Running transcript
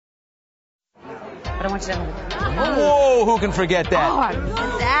But I want you to know. Whoa, who can forget that? Oh, I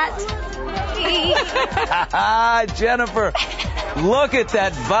forget that. Jennifer, look at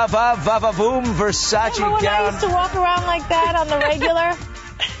that va-va-va-va-boom Versace Remember when I gown. used to walk around like that on the regular?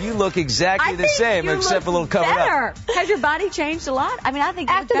 You look exactly the same, except a little covered better. up. Has your body changed a lot? I mean, I think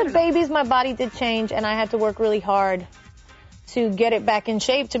After the babies, my body did change, and I had to work really hard to get it back in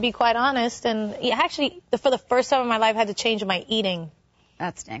shape, to be quite honest. And actually, for the first time in my life, I had to change my eating.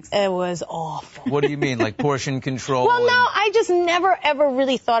 That stinks. It was awful. What do you mean, like portion control? Well, no, I just never, ever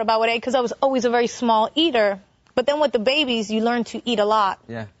really thought about what I ate because I was always a very small eater. But then with the babies, you learn to eat a lot.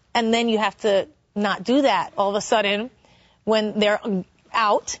 Yeah. And then you have to not do that all of a sudden when they're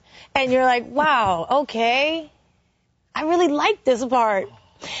out. And you're like, wow, okay, I really like this part.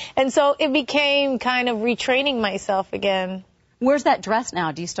 And so it became kind of retraining myself again. Where's that dress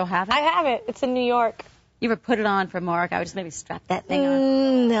now? Do you still have it? I have it. It's in New York. You ever put it on for Mark? I would just maybe strap that thing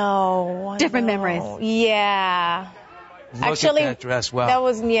on. No. Different memories. Yeah. Look Actually, at that dress. Wow. That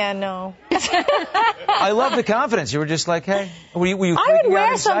was, no. I love the confidence. You were just like, hey. Were you I would freaking out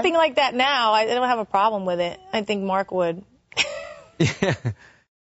wear inside? something like that now. I don't have a problem with it. I think Mark would. Yeah.